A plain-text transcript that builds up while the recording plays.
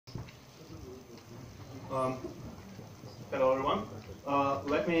Um, Hello, everyone.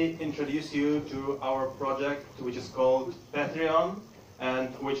 Let me introduce you to our project, which is called Pethreon, and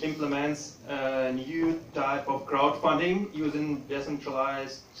which implements a new type of crowdfunding using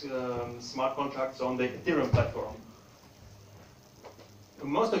decentralized smart contracts on the Ethereum platform.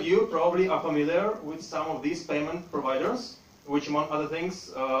 Most of you probably are familiar with some of these payment providers, which, among other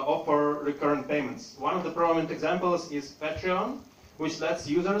things, offer recurrent payments. One of the prominent examples is Pethreon, which lets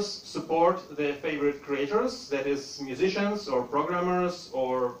users support their favorite creators, that is musicians or programmers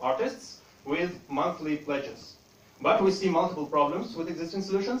or artists, with monthly pledges. But we see multiple problems with existing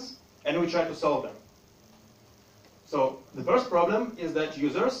solutions, and we try to solve them. So the first problem is that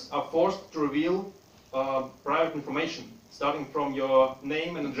users are forced to reveal private information, starting from your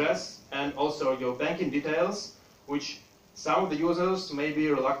name and address, and also your banking details, which some of the users may be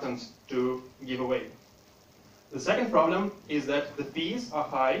reluctant to give away. The second problem is that the fees are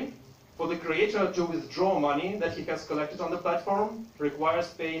high. For the creator to withdraw money that he has collected on the platform requires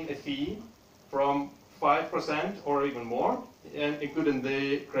paying a fee from 5% or even more, including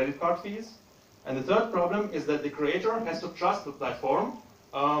the credit card fees. And the third problem is that the creator has to trust the platform,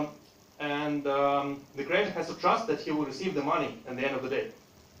 the creator has to trust that he will receive the money at the end of the day.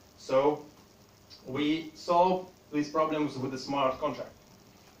 So we solve these problems with a smart contract.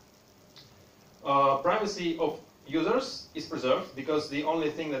 Privacy of users is preserved because the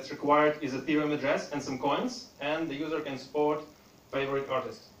only thing that's required is Ethereum address and some coins, and the user can support favorite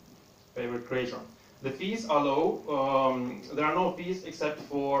artist, favorite creator. The fees are low. There are no fees except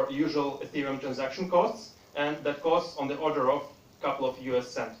for usual Ethereum transaction costs, and that costs on the order of a couple of US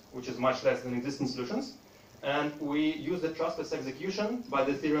cents, which is much less than existing solutions. And we use the trustless execution by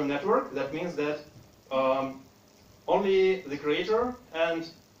the Ethereum network. That means that only the creator and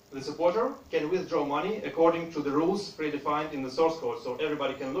the supporter can withdraw money according to the rules predefined in the source code. So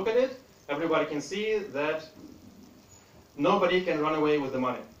everybody can look at it, everybody can see that nobody can run away with the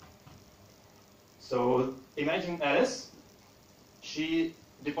money. So imagine Alice, she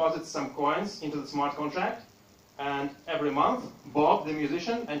deposits some coins into the smart contract, and every month Bob, the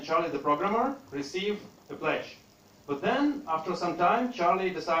musician, and Charlie, the programmer, receive a pledge. But then, after some time,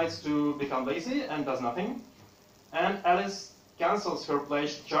 Charlie decides to become lazy and does nothing, and Alice cancels her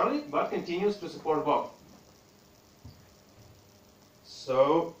pledge to Charlie, but continues to support Bob.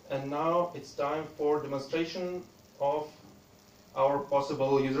 So, and now it's time for demonstration of our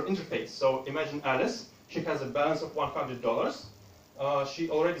possible user interface. So imagine Alice, she has a balance of $100. She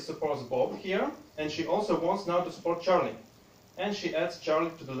already supports Bob here, and she also wants now to support Charlie. And she adds Charlie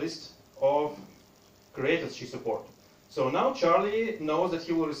to the list of creators she supports. So now Charlie knows that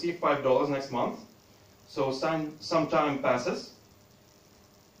he will receive $5 next month. So some time passes.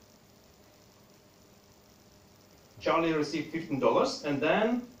 Charlie received $15, and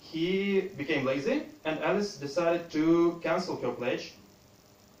then he became lazy, and Alice decided to cancel her pledge.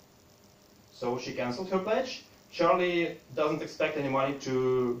 So she canceled her pledge. Charlie doesn't expect any money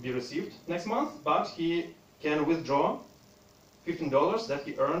to be received next month, but he can withdraw $15 that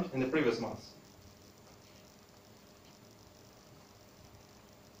he earned in the previous month.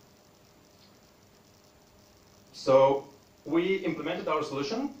 So we implemented our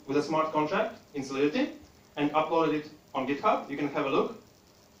solution with a smart contract in Solidity and uploaded it on GitHub. You can have a look.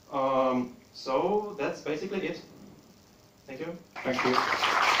 So that's basically it. Thank you. Thank you.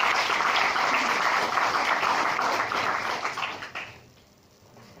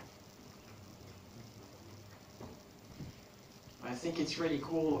 I think it's really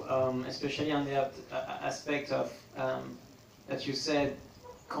cool, especially on the aspect of that you said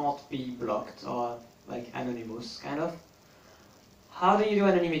can't be blocked or like anonymous, kind of. How do you do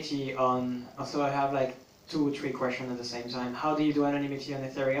anonymity on? Also, I have like 2 or 3 questions at the same time. How do you do anonymity on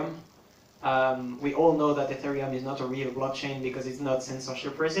Ethereum? We all know that Ethereum is not a real blockchain because it's not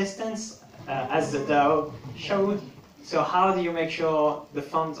censorship resistant, as the DAO showed. So how do you make sure the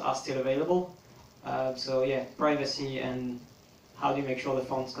funds are still available? So yeah, privacy, and how do you make sure the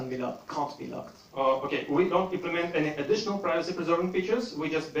funds can't be locked? Okay, we don't implement any additional privacy preserving features. We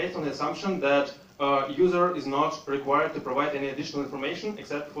just based on the assumption that user is not required to provide any additional information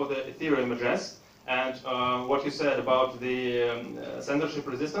except for the Ethereum address. And what you said about the censorship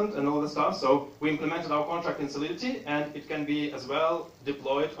resistant and all the stuff. So we implemented our contract in Solidity, and it can be as well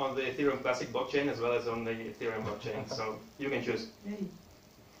deployed on the Ethereum Classic blockchain as well as on the Ethereum blockchain. So you can choose. Yay.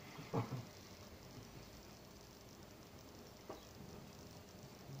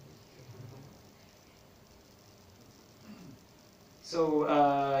 So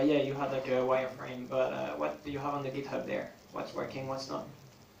yeah, you had like a wireframe, but what do you have on the GitHub there? What's working, what's not?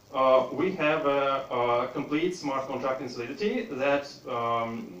 We have a complete smart contract in Solidity that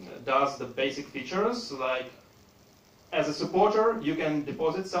does the basic features, like as a supporter, you can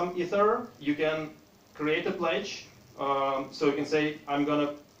deposit some Ether, you can create a pledge, so you can say, I'm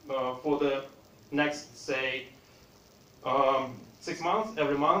gonna, for the next, say, 6 months,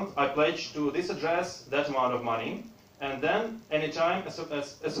 every month, I pledge to this address that amount of money, and then anytime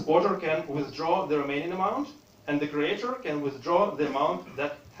a supporter can withdraw the remaining amount, and the creator can withdraw the amount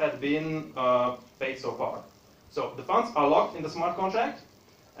that had been paid so far. So the funds are locked in the smart contract,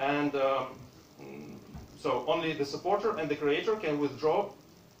 and so only the supporter and the creator can withdraw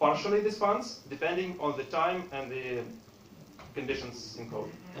partially these funds, depending on the time and the conditions in code.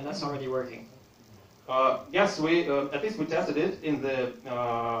 And that's already working. Yes, we at least we tested it in the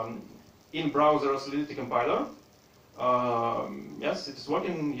in-browser Solidity compiler. Yes, it is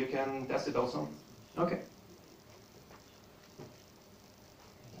working. You can test it also. Okay.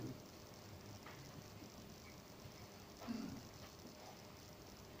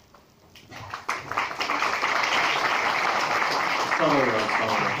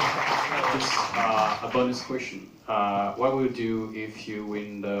 Just a bonus question. What will you do if you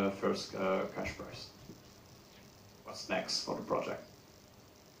win the first cash prize? What's next for the project?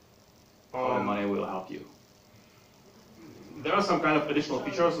 How the money will help you? There are some kind of additional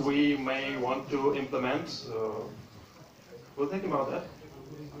features we may want to implement. We'll think about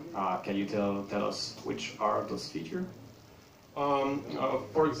that. Can you tell us which are those features?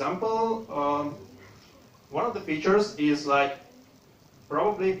 For example, one of the features is like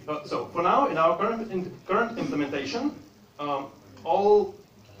probably, so for now in our current implementation, all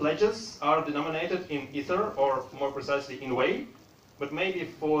pledges are denominated in Ether, or more precisely in Wave, but maybe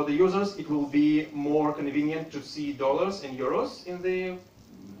for the users it will be more convenient to see dollars and euros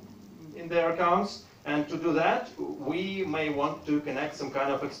in their accounts, and to do that we may want to connect some kind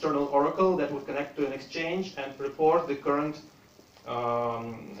of external oracle that would connect to an exchange and report the current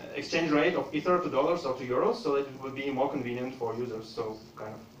exchange rate of Ether to dollars or to euros, so that it would be more convenient for users. So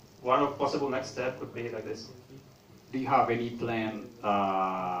kind of one of possible next step could be like this. Do you have any plan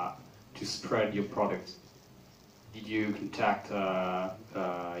to spread your product? Did you contact a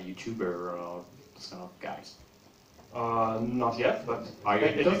YouTuber or some kind of guys? Not yet, but Are you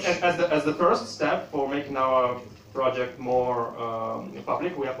in touch? as the first step for making our project more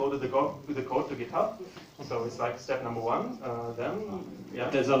public, we uploaded the code to GitHub. So it's like step number one. Then, yeah.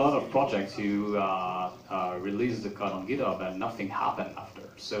 There's a lot of projects who release the code on GitHub and nothing happened after.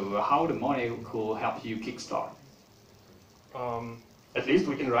 So how the money could help you kickstart? At least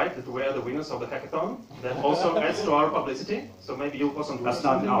we can write that we are the winners of the hackathon. That also adds to our publicity. So maybe you'll post on Twitter. That's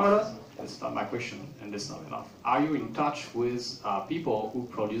not something about enough. us. That's not my question, and that's not enough. Are you in touch with people who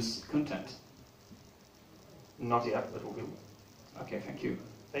produce content? Not yet, but we will. Okay, thank you.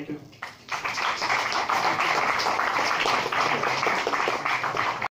 Thank you.